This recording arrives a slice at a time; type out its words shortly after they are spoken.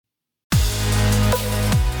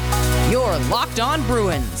Locked On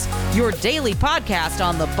Bruins, your daily podcast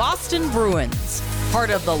on the Boston Bruins. Part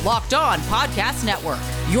of the Locked On Podcast Network,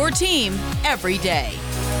 your team every day.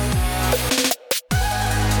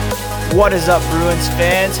 What is up, Bruins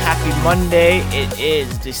fans? Happy Monday. It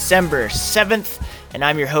is December 7th, and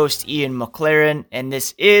I'm your host, Ian McLaren, and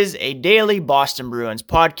this is a daily Boston Bruins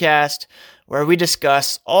podcast where we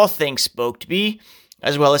discuss all things Spoked-B,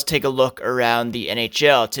 as well as take a look around the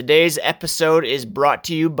NHL. Today's episode is brought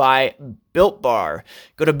to you by Built Bar.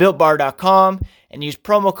 Go to BuiltBar.com and use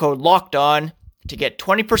promo code LOCKEDON to get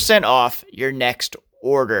 20% off your next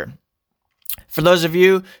order. For those of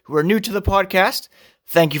you who are new to the podcast,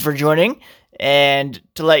 thank you for joining. And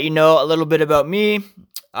to let you know a little bit about me,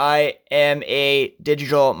 I am a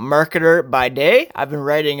digital marketer by day. I've been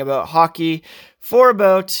writing about hockey for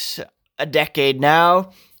about a decade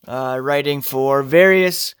now. Writing for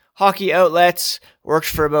various hockey outlets, worked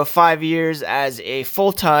for about 5 years as a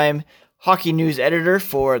full-time hockey news editor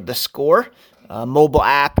for The Score, a mobile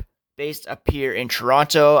app based up here in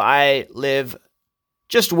Toronto. I live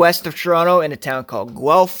just west of Toronto in a town called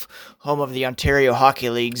Guelph, home of the Ontario Hockey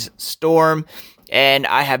League's Storm, and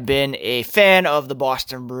I have been a fan of the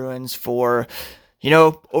Boston Bruins for,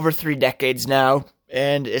 over 3 decades now,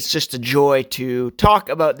 and it's just a joy to talk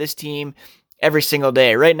about this team every single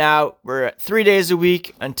day. Right now, we're at 3 days a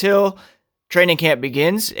week until training camp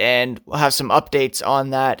begins, and we'll have some updates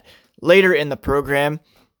on that later in the program.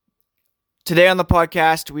 Today on the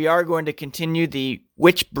podcast, we are going to continue the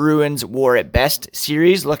Which Bruins Wore It Best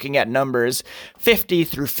series, looking at numbers 50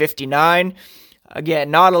 through 59.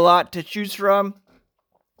 Again, not a lot to choose from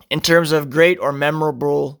in terms of great or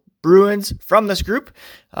memorable Bruins from this group,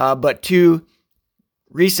 but two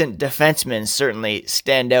recent defensemen certainly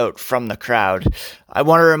stand out from the crowd. I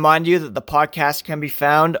want to remind you that the podcast can be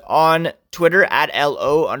found on Twitter at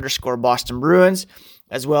 @LO_Boston Bruins,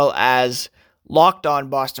 as well as Locked On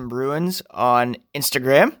Boston Bruins on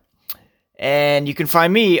Instagram. And you can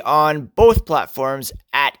find me on both platforms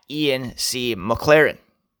at Ian C. McLaren.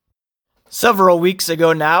 Several weeks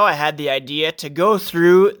ago now, I had the idea to go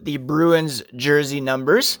through the Bruins jersey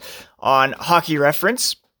numbers on Hockey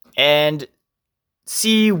Reference and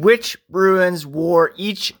see which Bruins wore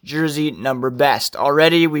each jersey number best.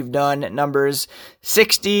 Already, we've done numbers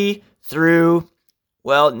 60 through,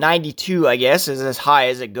 92, I guess, is as high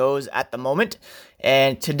as it goes at the moment.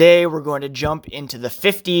 And today, we're going to jump into the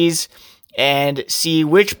 50s and see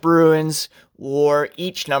which Bruins wore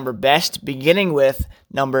each number best, beginning with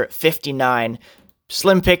number 59.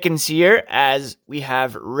 Slim pickings here, as we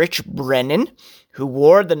have Rich Brennan, who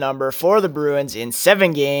wore the number for the Bruins in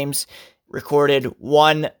 7 games, recorded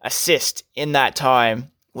 1 assist in that time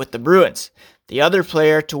with the Bruins. The other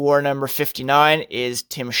player to wear number 59 is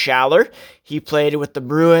Tim Schaller. He played with the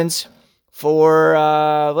Bruins for,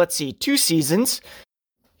 2 seasons.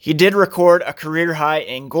 He did record a career high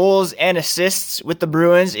in goals and assists with the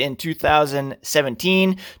Bruins in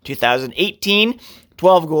 2017, 2018,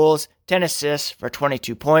 12 goals, 10 assists for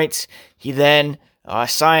 22 points. He then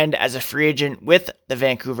signed as a free agent with the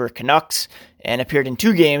Vancouver Canucks and appeared in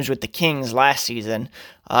 2 games with the Kings last season.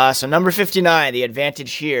 So number 59, the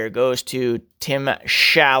advantage here goes to Tim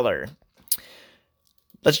Schaller.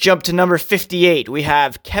 Let's jump to number 58. We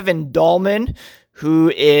have Kevin Dahlman,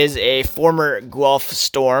 who is a former Guelph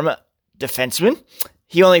Storm defenseman.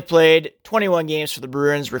 He only played 21 games for the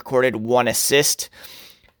Bruins, recorded 1 assist.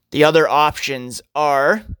 The other options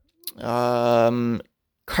are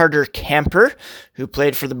Carter Camper, who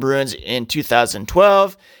played for the Bruins in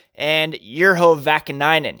 2012, and Urho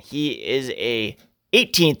Vakanainen. He is a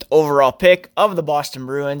 18th overall pick of the Boston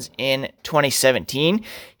Bruins in 2017.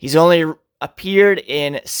 He's only appeared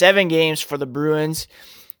in 7 games for the Bruins.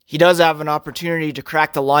 He does have an opportunity to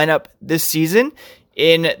crack the lineup this season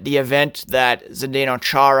in the event that Zdeno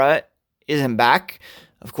Chara isn't back.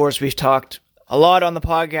 Of course, we've talked a lot on the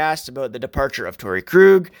podcast about the departure of Torrey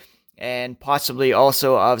Krug and possibly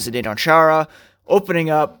also of Zdeno Chara, opening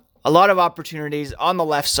up a lot of opportunities on the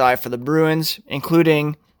left side for the Bruins,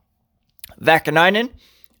 including Vakanainen,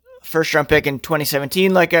 first-round pick in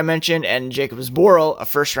 2017, like I mentioned, and Jacob Zboril, a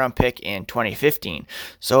first-round pick in 2015.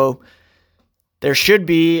 So there should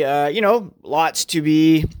be, lots to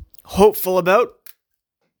be hopeful about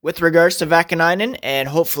with regards to Vakanainen, and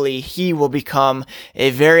hopefully he will become a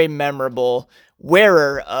very memorable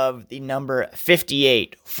wearer of the number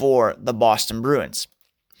 58 for the Boston Bruins.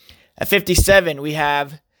 At 57, we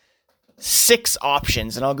have 6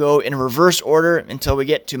 options, and I'll go in reverse order until we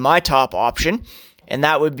get to my top option, and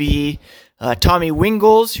that would be Tommy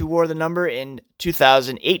Wingels, who wore the number in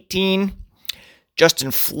 2018, Justin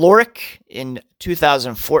Florek in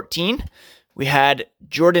 2014, We had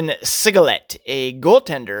Jordan Sigalet, a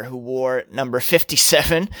goaltender who wore number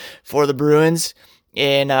 57 for the Bruins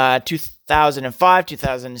in 2005,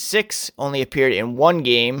 2006, only appeared in one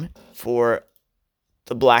game for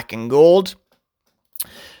the Black and Gold.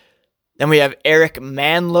 Then we have Eric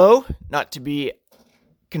Manlow, not to be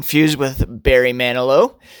confused with Barry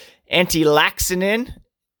Manilow. Antti Laaksonen,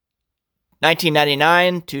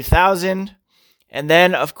 1999, 2000. And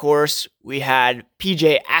then, of course, we had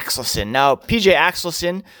PJ Axelson. Now, PJ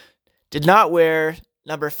Axelson did not wear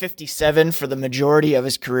number 57 for the majority of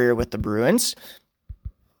his career with the Bruins.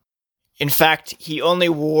 In fact, he only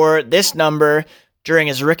wore this number during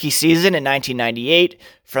his rookie season in 1998.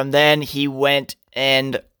 From then, he went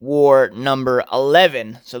and wore number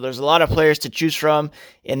 11. So there's a lot of players to choose from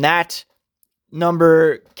in that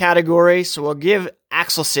number category. So we'll give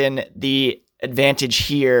Axelson the advantage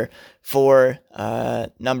here for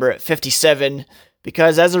number 57,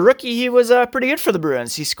 because as a rookie, he was pretty good for the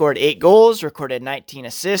Bruins. He scored 8 goals, recorded 19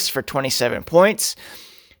 assists for 27 points.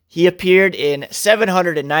 He appeared in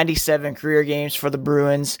 797 career games for the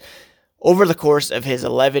Bruins over the course of his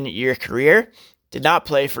 11-year career. Did not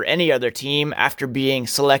play for any other team after being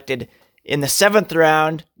selected in the 7th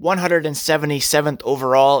round, 177th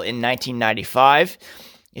overall in 1995.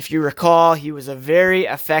 If you recall, he was a very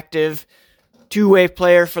effective two-way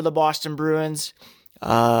player for the Boston Bruins,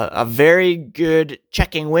 a very good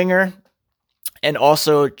checking winger, and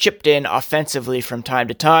also chipped in offensively from time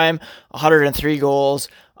to time. 103 goals,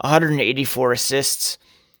 184 assists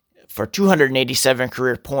for 287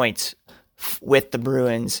 career points with the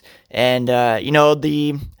Bruins. And,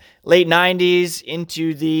 the late 90s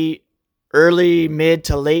into the early, mid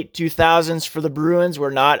to late 2000s for the Bruins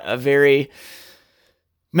were not a very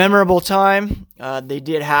memorable time. They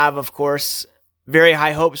did have, of course, very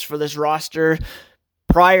high hopes for this roster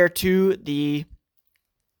prior to the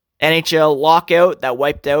NHL lockout that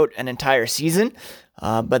wiped out an entire season.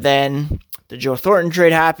 But then the Joe Thornton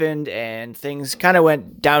trade happened and things kind of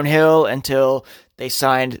went downhill until they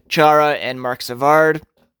signed Chara and Marc Savard.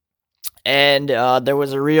 And there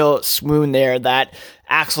was a real swoon there that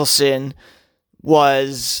Axelson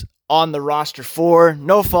was on the roster for.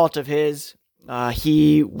 No fault of his.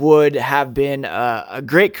 He would have been a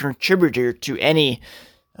great contributor to any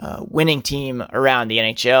winning team around the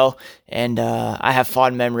NHL, and I have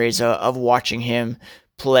fond memories of watching him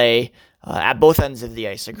play at both ends of the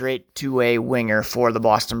ice. A great two-way winger for the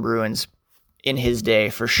Boston Bruins in his day,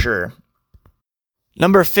 for sure.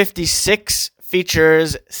 Number 56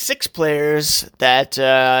 features 6 players that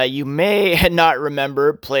you may not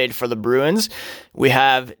remember played for the Bruins. We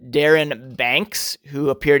have Darren Banks, who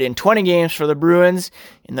appeared in 20 games for the Bruins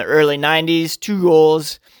in the early 90s, 2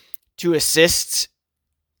 goals, 2 assists,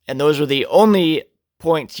 and those were the only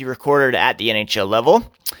points he recorded at the NHL level.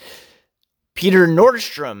 Peter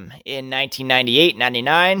Nordstrom in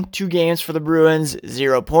 1998-99, 2 games for the Bruins,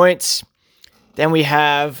 0 points. Then we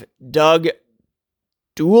have Doug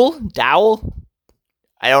Dowell.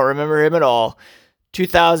 I don't remember him at all.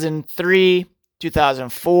 2003,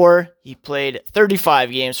 2004, he played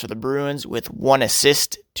 35 games for the Bruins with 1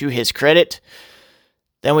 assist to his credit.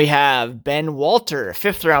 Then we have Ben Walter,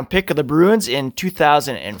 5th round pick of the Bruins in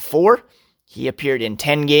 2004. He appeared in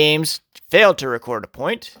 10 games, failed to record a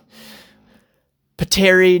point.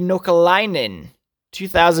 Petteri Nokalainen,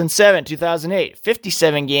 2007, 2008,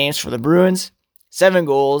 57 games for the Bruins, 7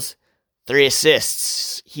 goals, 3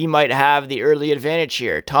 assists. He might have the early advantage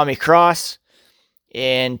here. Tommy Cross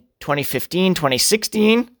in 2015,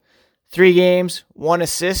 2016, 3 games, 1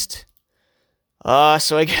 assist.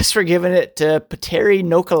 So I guess we're giving it to Petteri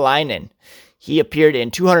Nokalainen. He appeared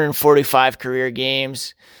in 245 career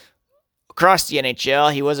games across the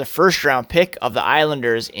NHL. He was a first-round pick of the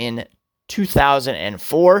Islanders in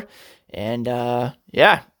 2004. And,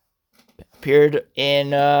 appeared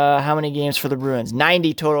in how many games for the Bruins?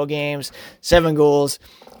 90 total games, 7 goals,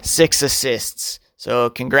 6 assists. So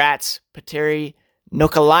congrats, Petteri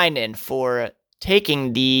Nokalainen, for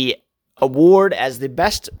taking the award as the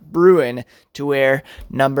best Bruin to wear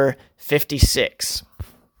number 56.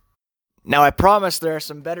 Now, I promise there are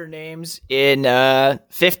some better names in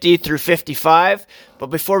 50 through 55, but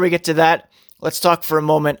before we get to that, let's talk for a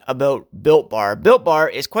moment about Built Bar. Built Bar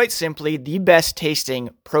is quite simply the best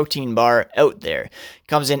tasting protein bar out there. It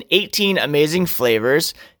comes in 18 amazing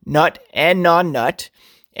flavors, nut and non-nut,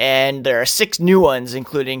 and there are 6 new ones,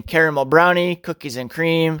 including caramel brownie, cookies and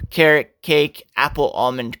cream, carrot cake, apple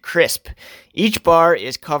almond crisp. Each bar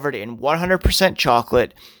is covered in 100%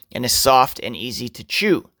 chocolate and is soft and easy to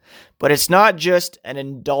chew. But it's not just an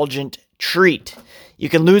indulgent treat. You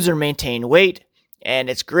can lose or maintain weight, and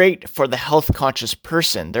it's great for the health-conscious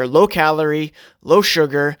person. They're low-calorie,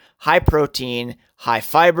 low-sugar, high-protein,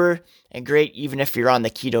 high-fiber, and great even if you're on the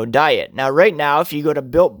keto diet. Now, right now, if you go to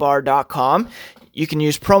BuiltBar.com, you can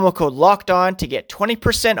use promo code LOCKEDON to get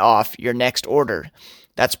 20% off your next order.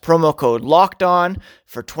 That's promo code LOCKEDON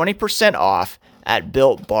for 20% off at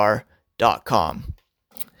BuiltBar.com.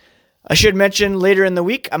 I should mention later in the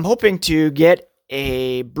week, I'm hoping to get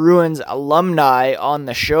a Bruins alumni on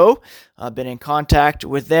the show. I've been in contact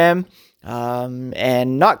with them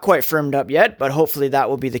and not quite firmed up yet, but hopefully that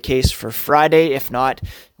will be the case for Friday. If not,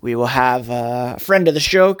 we will have a friend of the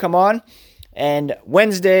show come on. And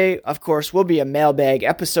Wednesday, of course, will be a mailbag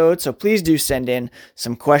episode, so please do send in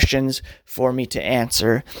some questions for me to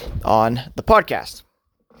answer on the podcast.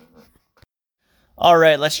 All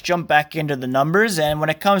right, let's jump back into the numbers. And when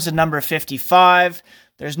it comes to number 55,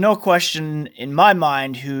 there's no question in my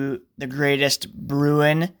mind who the greatest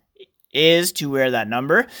Bruin is to wear that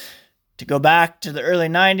number. To go back to the early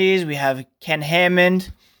 90s, we have Ken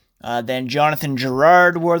Hammond. Then Jonathan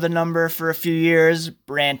Girard wore the number for a few years.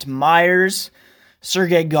 Brant Myers.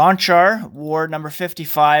 Sergei Gonchar wore number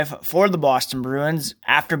 55 for the Boston Bruins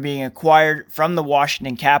after being acquired from the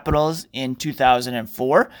Washington Capitals in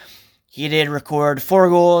 2004. He did record 4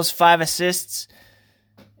 goals, 5 assists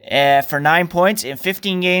for 9 points in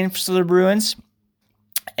 15 games for the Bruins.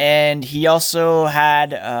 And he also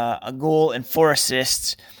had a goal and 4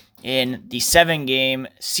 assists in the 7-game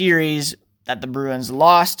series that the Bruins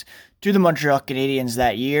lost to the Montreal Canadiens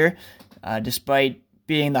that year. Despite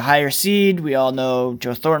being the higher seed, we all know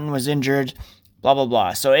Joe Thornton was injured, blah, blah,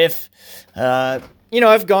 blah. So if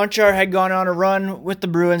Gonchar had gone on a run with the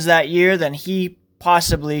Bruins that year, then he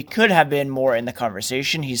possibly could have been more in the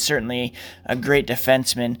conversation. He's certainly a great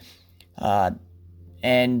defenseman,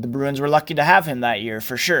 and the Bruins were lucky to have him that year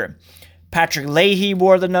for sure. Patrick Leahy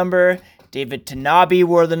wore the number. David Tanabe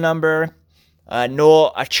wore the number.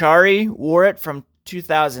 Noel Acciari wore it from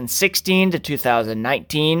 2016 to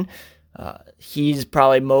 2019. He's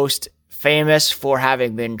probably most famous for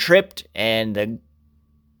having been tripped and the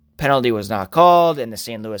penalty was not called, and the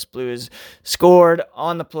St. Louis Blues scored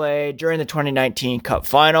on the play during the 2019 Cup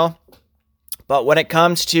Final. But when it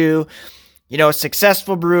comes to,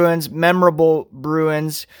 successful Bruins, memorable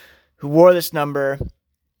Bruins who wore this number,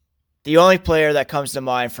 the only player that comes to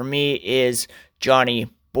mind for me is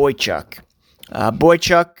Johnny Boychuk.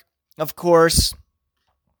 Boychuk, of course,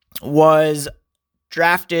 was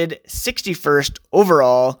drafted 61st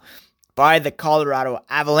overall by the Colorado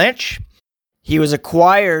Avalanche. He was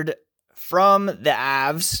acquired from the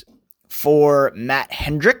Avs for Matt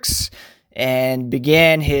Hendricks and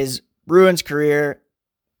began his Bruins career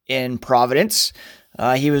in Providence.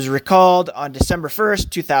 He was recalled on December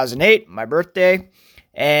 1st, 2008, my birthday,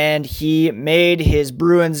 and he made his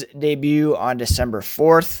Bruins debut on December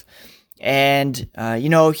 4th. And,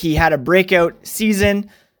 he had a breakout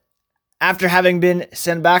season after having been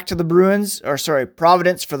sent back to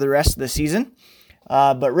Providence for the rest of the season.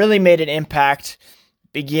 But really made an impact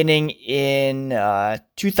beginning in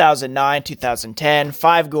 2009, 2010,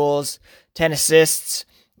 5 goals, 10 assists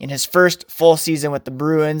in his first full season with the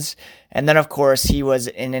Bruins. And then, of course, he was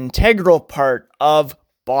an integral part of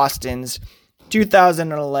Boston's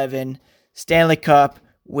 2011 Stanley Cup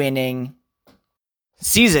winning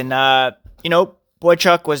season.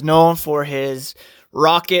 Boychuk was known for his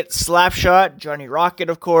Rocket slap shot. Johnny Rocket,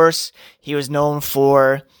 of course. He was known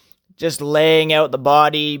for just laying out the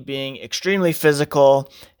body, being extremely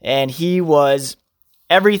physical, and he was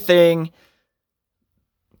everything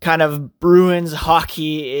kind of Bruins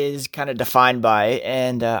hockey is kind of defined by,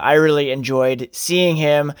 and I really enjoyed seeing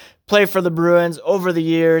him play for the Bruins over the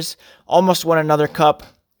years. Almost won another cup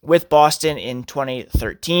with Boston in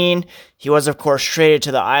 2013. He was, of course, traded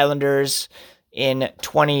to the Islanders in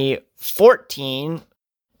 2014,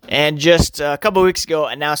 and just a couple weeks ago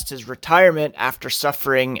announced his retirement after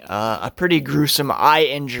suffering a pretty gruesome eye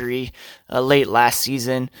injury late last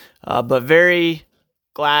season. But very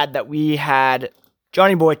glad that we had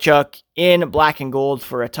Johnny Boychuk in black and gold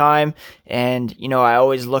for a time. And, I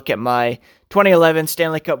always look at my 2011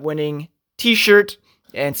 Stanley Cup winning t-shirt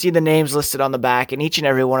and see the names listed on the back, and each and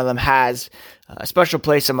every one of them has a special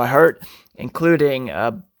place in my heart, including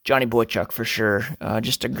Johnny Boychuk for sure.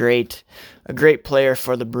 Just a great player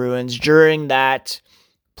for the Bruins. During that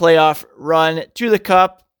playoff run to the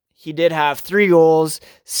Cup, he did have 3 goals,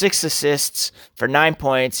 6 assists for 9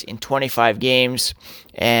 points in 25 games,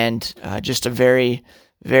 and just a very,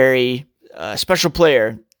 very special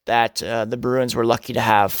player that the Bruins were lucky to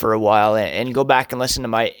have for a while. And go back and listen to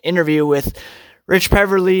my interview with Rich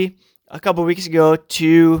Peverly a couple weeks ago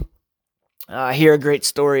to hear a great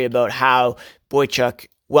story about how Boychuk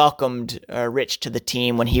welcomed Rich to the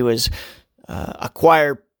team when he was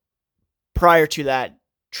acquired prior to that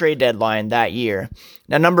trade deadline that year.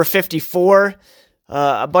 Now, number 54,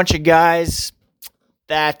 a bunch of guys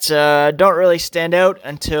that don't really stand out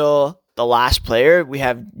until the last player. We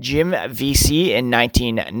have Jim Vesey in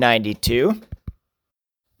 1992.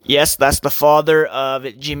 Yes, that's the father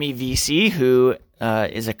of Jimmy Vesey, who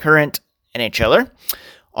is a current NHLer.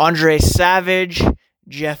 Andre Savage,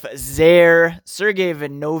 Jeff Zaire, Sergei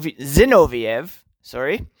Zinoviev,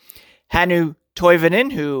 Hannu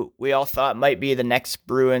Toivonen, who we all thought might be the next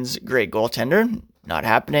Bruins great goaltender. Not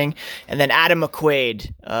happening. And then Adam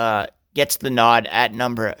McQuaid gets the nod at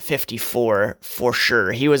number 54 for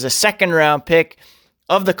sure. He was a second-round pick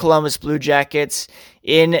of the Columbus Blue Jackets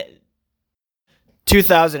in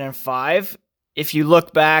 2005. If you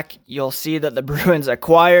look back, you'll see that the Bruins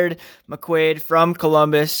acquired McQuaid from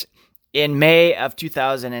Columbus in May of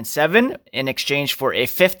 2007 in exchange for a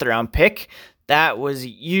fifth-round pick that was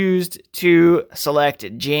used to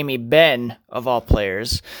select Jamie Benn, of all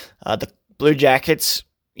players. The Blue Jackets,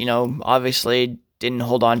 obviously didn't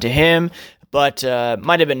hold on to him, but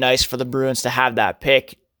might have been nice for the Bruins to have that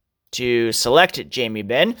pick to select Jamie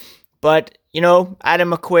Benn. But,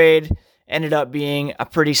 Adam McQuaid ended up being a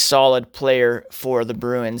pretty solid player for the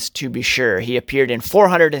Bruins, to be sure. He appeared in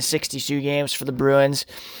 462 games for the Bruins.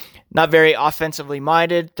 Not very offensively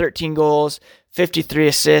minded, 13 goals, 53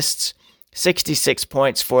 assists, 66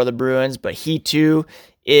 points for the Bruins, but he too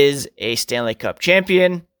is a Stanley Cup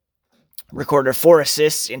champion. Recorded 4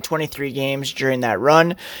 assists in 23 games during that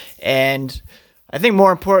run, and I think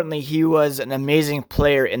more importantly, he was an amazing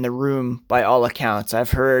player in the room by all accounts.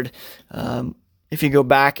 I've heard, if you go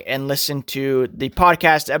back and listen to the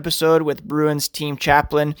podcast episode with Bruins team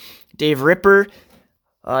chaplain Dave Ripper,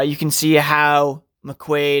 you can see how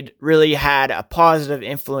McQuaid really had a positive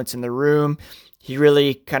influence in the room. He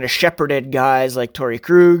really kind of shepherded guys like Torrey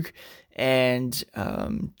Krug and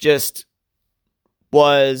just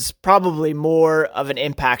was probably more of an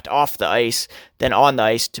impact off the ice than on the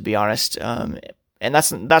ice, to be honest. And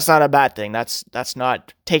that's not a bad thing. That's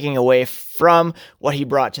not taking away from what he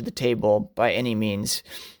brought to the table by any means.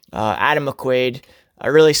 Adam McQuaid,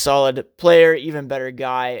 a really solid player, even better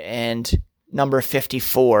guy, and number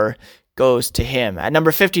 54 goes to him. At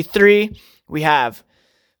number 53, we have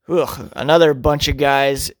another bunch of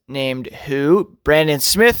guys named Brandon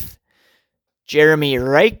Smith, Jeremy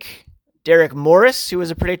Reich, Derek Morris, who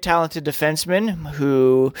was a pretty talented defenseman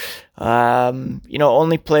who,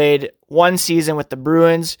 only played one season with the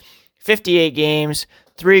Bruins, 58 games,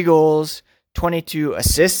 3 goals, 22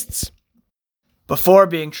 assists before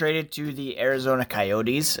being traded to the Arizona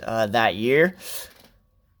Coyotes that year.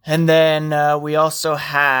 And then we also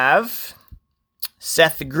have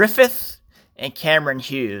Seth Griffith and Cameron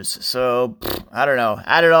Hughes. So, I don't know.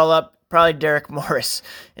 Add it all up, probably Derek Morris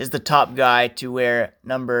is the top guy to wear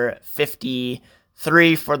number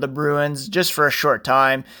 53 for the Bruins just for a short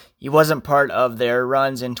time. He wasn't part of their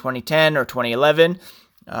runs in 2010 or 2011.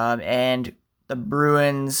 And the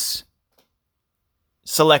Bruins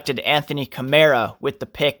selected Anthony Camara with the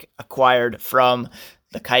pick acquired from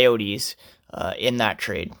the Coyotes in that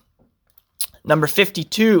trade. Number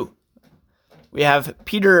 52, we have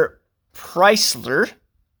Peter Preisler,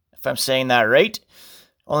 if I'm saying that right.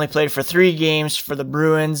 Only played for 3 games for the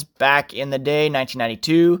Bruins back in the day,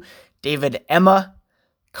 1992. David Emma,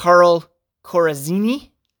 Carl Corazzini,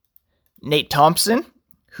 Nate Thompson,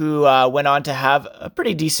 who went on to have a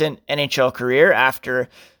pretty decent NHL career after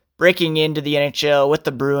breaking into the NHL with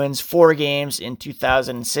the Bruins 4 games in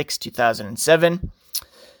 2006-2007.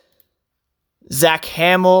 Zach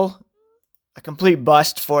Hamill, a complete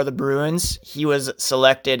bust for the Bruins. He was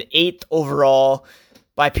selected 8th overall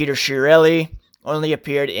by Peter Chiarelli, only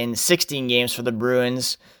appeared in 16 games for the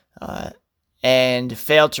Bruins, and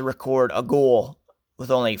failed to record a goal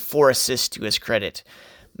with only 4 assists to his credit.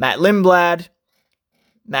 Matt Lindblad,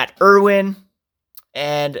 Matt Irwin,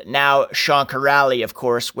 and now Sean Kuraly, of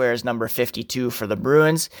course, wears number 52 for the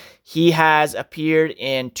Bruins. He has appeared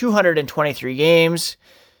in 223 games,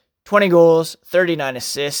 20 goals, 39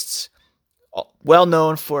 assists, well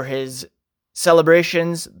known for his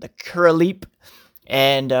celebrations, the Kuraleap,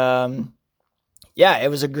 and it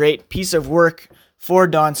was a great piece of work for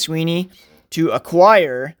Don Sweeney to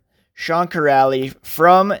acquire Sean Kuraly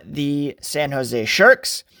from the San Jose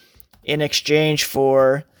Sharks in exchange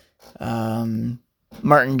for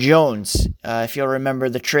Martin Jones. If you'll remember,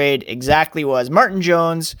 the trade exactly was Martin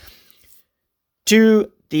Jones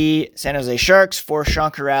to the San Jose Sharks for Sean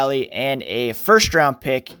Kuraly and a first-round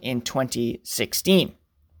pick in 2016.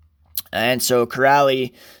 And so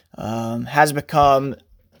Kuraly has become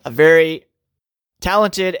a very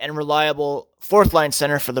talented and reliable fourth-line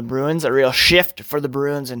center for the Bruins, a real shift for the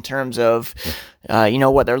Bruins in terms of,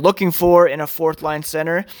 what they're looking for in a fourth-line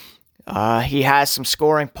center. He has some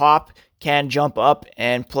scoring pop, can jump up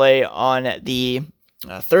and play on the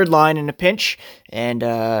third line in a pinch, and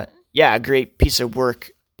a great piece of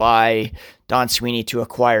work by Don Sweeney to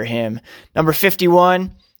acquire him. Number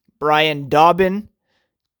 51, Brian Dobbin,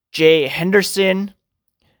 Jay Henderson,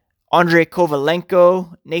 Andrei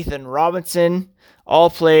Kovalenko, Nathan Robinson, all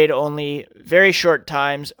played only very short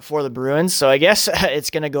times for the Bruins, so I guess it's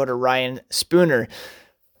going to go to Ryan Spooner.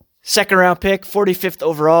 Second round pick, 45th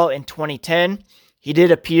overall in 2010. He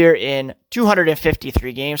did appear in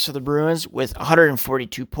 253 games for the Bruins with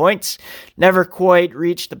 142 points. Never quite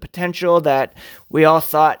reached the potential that we all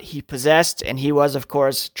thought he possessed, and he was, of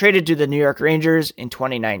course, traded to the New York Rangers in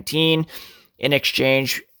 2019 in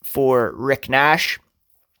exchange for Rick Nash,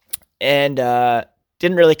 and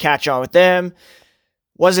didn't really catch on with them.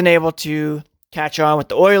 Wasn't able to catch on with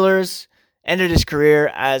the Oilers. Ended his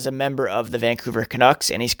career as a member of the Vancouver Canucks,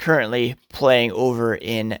 and he's currently playing over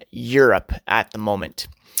in Europe at the moment.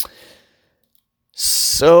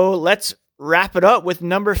 So let's wrap it up with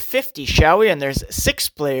number 50, shall we? And there's 6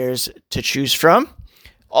 players to choose from,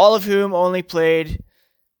 all of whom only played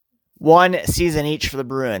 1 season each for the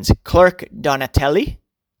Bruins. Clark Donatelli,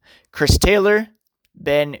 Chris Taylor,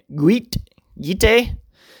 Ben Guite,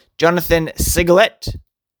 Jonathan Sigalet,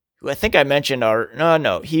 who I think I mentioned,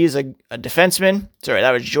 he's a defenseman. Sorry,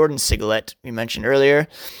 that was Jordan Sigalet we mentioned earlier.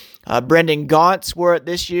 Brendan Gaunce wore it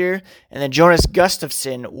this year, and then Jonas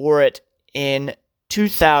Gustafsson wore it in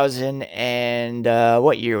 2000 and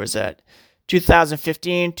what year was that?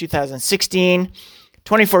 2015, 2016.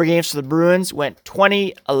 24 games for the Bruins, went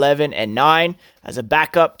 20, 11, and 9 as a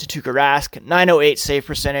backup to Tuukka Rask, 908 save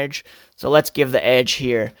percentage. So let's give the edge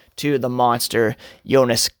here to the monster,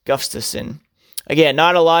 Jonas Gustafsson. Again,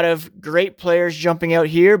 not a lot of great players jumping out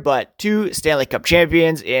here, but 2 Stanley Cup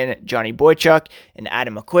champions in Johnny Boychuk and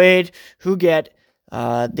Adam McQuaid, who get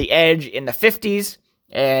the edge in the 50s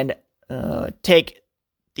and take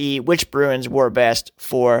the which Bruins were best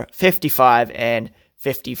for 55 and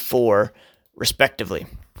 54, respectively.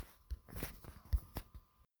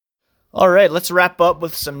 All right, let's wrap up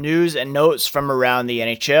with some news and notes from around the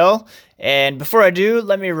NHL. And before I do,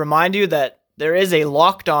 let me remind you that there is a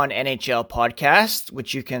Locked On NHL podcast,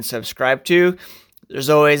 which you can subscribe to. There's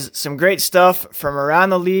always some great stuff from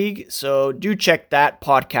around the league, so do check that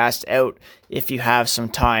podcast out if you have some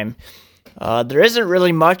time. There isn't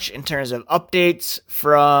really much in terms of updates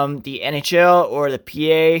from the NHL or the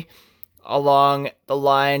PA along the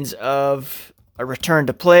lines of a return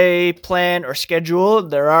to play plan or schedule.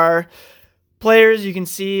 There are players you can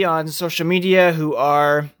see on social media who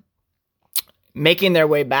are making their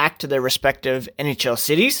way back to their respective NHL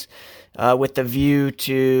cities with the view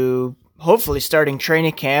to hopefully starting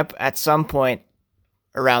training camp at some point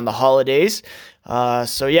around the holidays.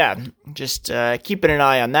 Just keeping an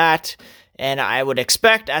eye on that. And I would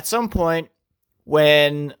expect at some point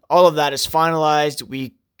when all of that is finalized,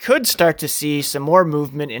 we could start to see some more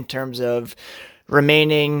movement in terms of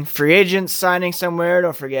remaining free agents signing somewhere.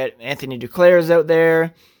 Don't forget Anthony Duclair's out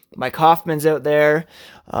there. Mike Hoffman's out there.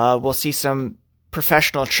 We'll see some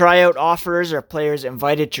professional tryout offers or players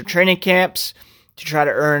invited to training camps to try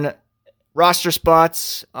to earn roster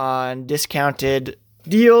spots on discounted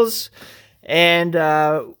deals. And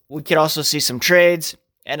we could also see some trades.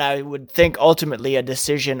 And I would think ultimately a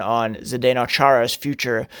decision on Zdeno Chara's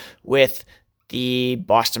future with the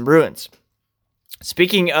Boston Bruins.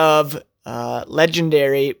 Speaking of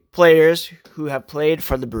legendary players who have played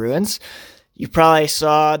for the Bruins, you probably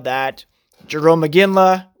saw that Jarome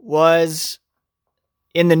Iginla was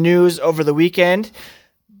in the news over the weekend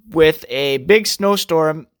with a big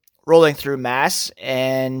snowstorm rolling through Mass,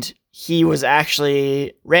 and he was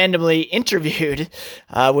actually randomly interviewed,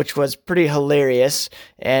 which was pretty hilarious.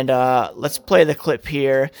 And let's play the clip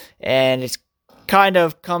here, and it's kind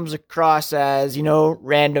of comes across as,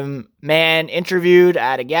 random man interviewed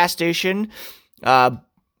at a gas station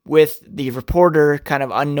with the reporter kind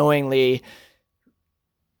of unknowingly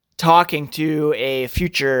talking to a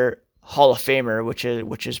future Hall of Famer,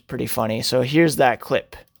 which is pretty funny. So here's that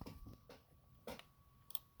clip.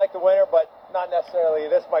 Like the winter, but not necessarily.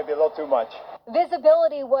 This might be a little too much.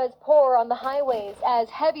 Visibility was poor on the highways as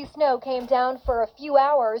heavy snow came down for a few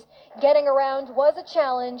hours. Getting around was a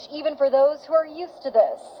challenge, even for those who are used to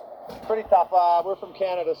this. Pretty tough. We're from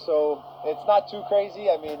Canada, so it's not too crazy.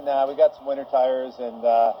 I mean, we got some winter tires and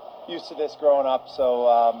used to this growing up, so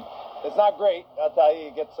it's not great. I'll tell you,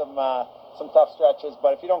 you get some tough stretches,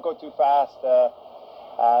 but if you don't go too fast,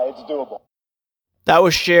 it's doable. That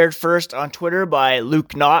was shared first on Twitter by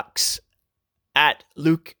Luke Knox, at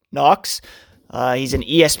Luke Knox. He's an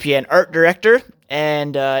ESPN art director,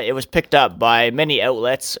 and it was picked up by many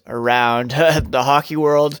outlets around the hockey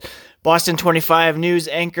world. Boston 25 news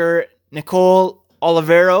anchor Nicole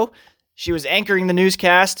Olivero, she was anchoring the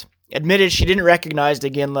newscast, admitted she didn't recognize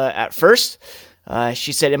Iginla at first.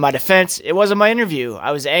 She said, in my defense, it wasn't my interview.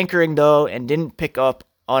 I was anchoring, though, and didn't pick up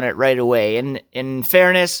on it right away. And in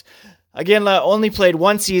fairness, Iginla only played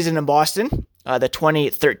one season in Boston, the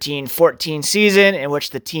 2013-14 season, in which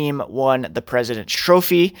the team won the President's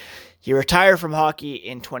Trophy. He retired from hockey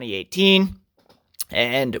in 2018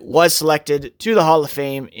 and was selected to the Hall of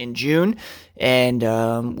Fame in June, and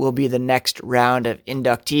will be the next round of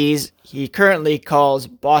inductees. He currently calls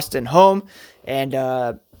Boston home, and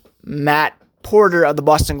Matt Porter of the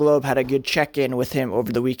Boston Globe had a good check-in with him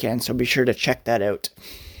over the weekend, so be sure to check that out.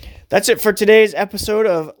 That's it for today's episode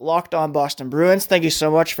of Locked On Boston Bruins. Thank you so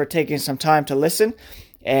much for taking some time to listen,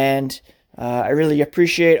 and I really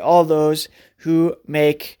appreciate all those who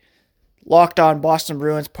make Locked On Boston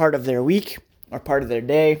Bruins part of their week or part of their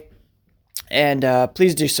day. And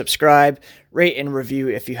please do subscribe, rate, and review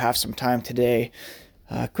if you have some time today.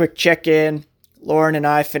 Quick check-in. Lauren and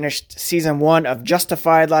I finished season 1 of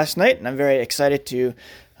Justified last night, and I'm very excited to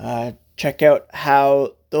check out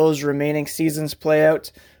how those remaining seasons play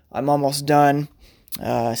out. I'm almost done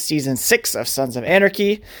season 6 of Sons of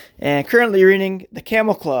Anarchy, and currently reading The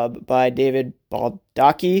Camel Club by David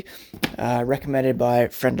Baldacci, recommended by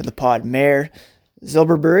friend of the pod, Mayor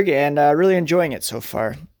Zilberberg, and really enjoying it so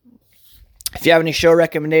far. If you have any show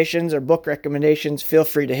recommendations or book recommendations, feel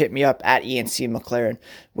free to hit me up at ENC McLaren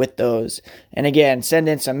with those. And again, send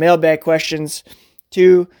in some mailbag questions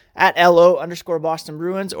to at LO_Boston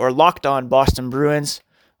Bruins or Locked On Boston Bruins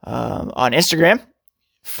on Instagram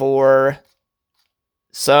for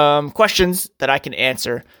some questions that I can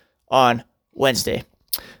answer on Wednesday.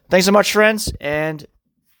 Thanks so much, friends, and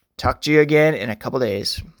talk to you again in a couple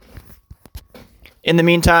days. In the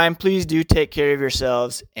meantime, please do take care of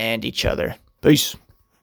yourselves and each other. Peace.